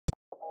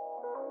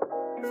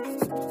Hello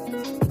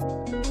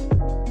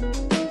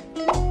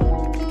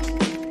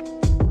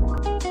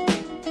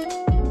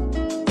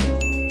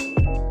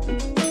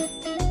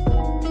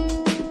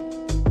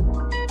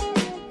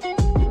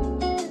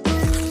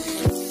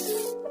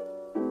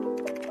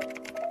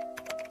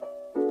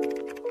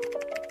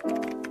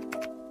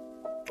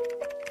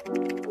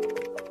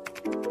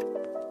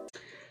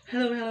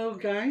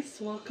guys,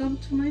 welcome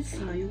to my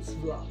science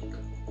vlog.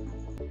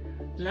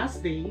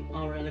 Last day,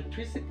 our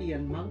electricity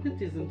and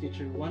magnetism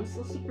teacher wants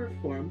us to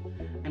perform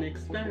an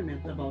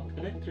experiment about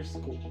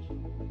electroscope.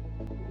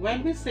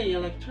 When we say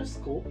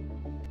electroscope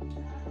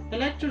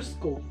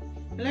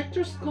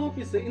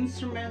is the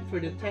instrument for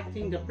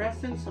detecting the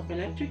presence of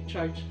electric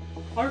charge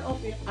or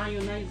of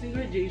ionizing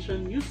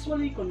radiation,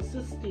 usually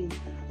consisting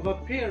of a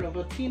pair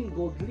of thin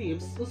gold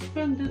leaves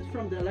suspended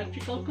from the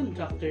electrical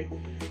conductor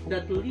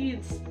that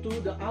leads to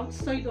the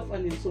outside of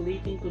an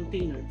insulating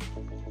container.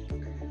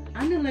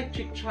 An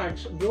electric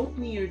charge brought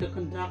near the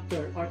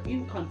conductor or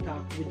in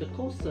contact with the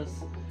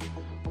causes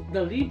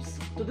the leaves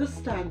to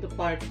stand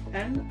apart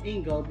an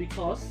angle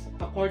because,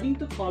 according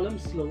to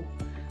Coulomb's law,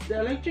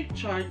 the electric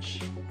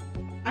charge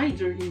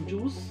either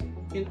induced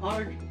in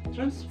or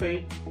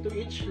transferred to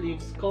each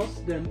leaves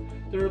cause them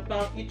to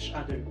repel each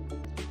other.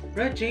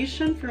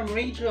 Radiation from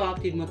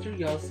radioactive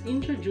materials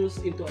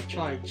introduced into a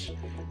charge.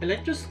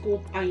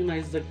 Electroscope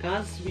ionizes the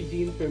gas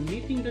within,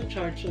 permitting the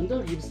charge on the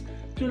leaves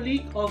to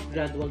leak off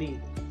gradually.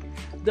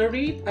 The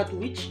rate at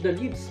which the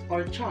leaves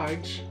are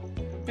charged,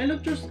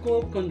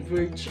 electroscope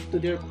converge to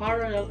their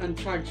parallel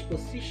uncharged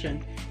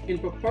position in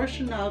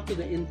proportional to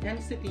the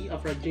intensity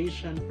of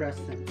radiation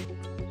present.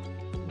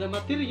 The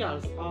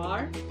materials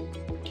are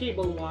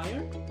cable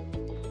wire,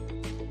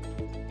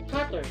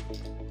 cutter,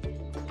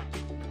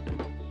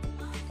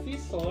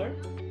 scissor,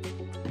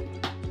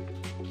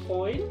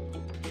 foil,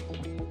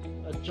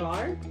 a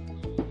jar,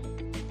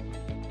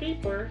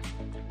 paper,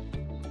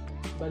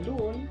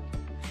 balloon,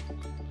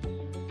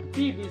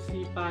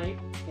 PVC pipe,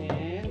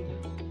 and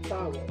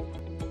towel.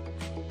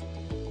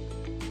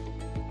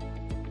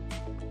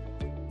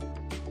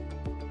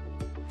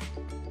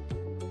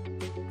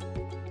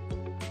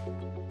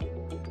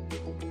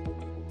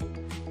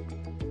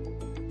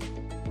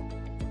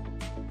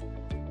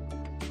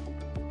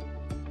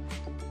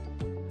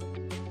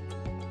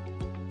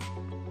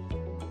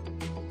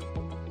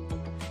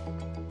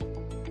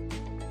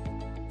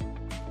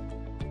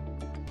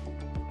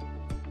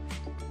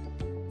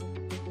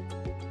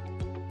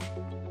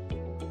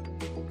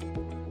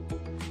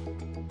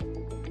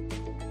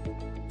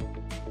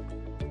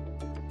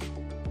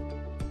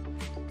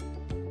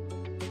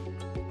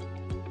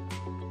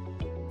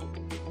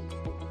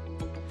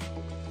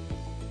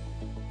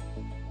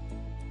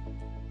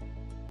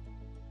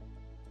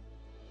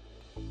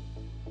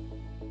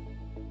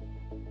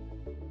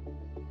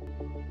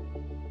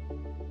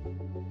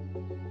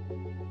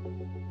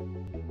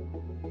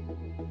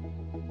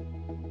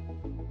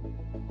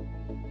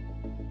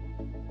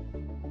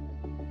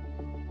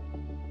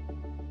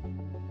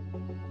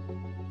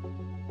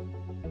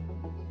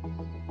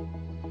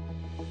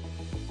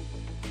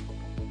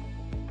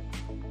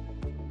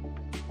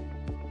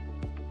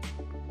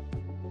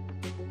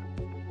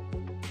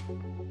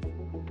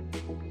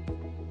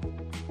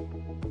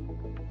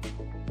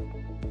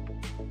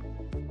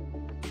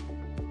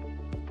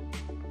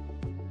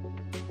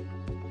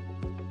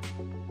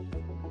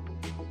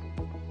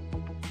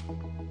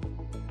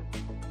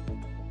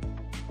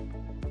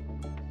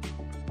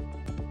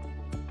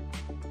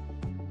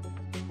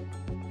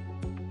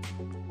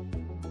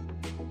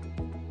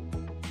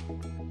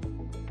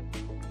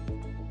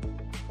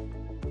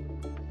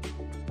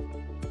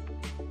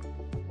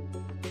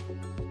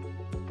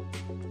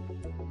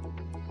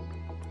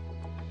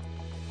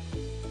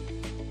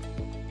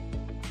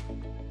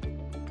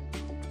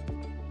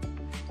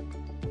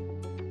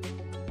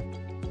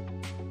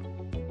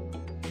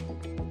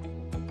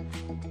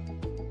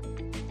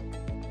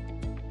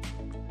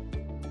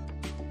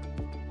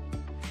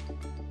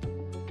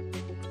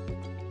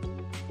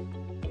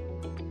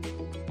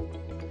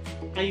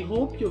 I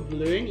hope you've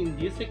learned in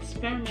this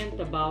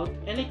experiment about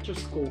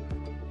electroscope.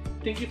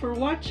 Thank you for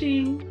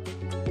watching!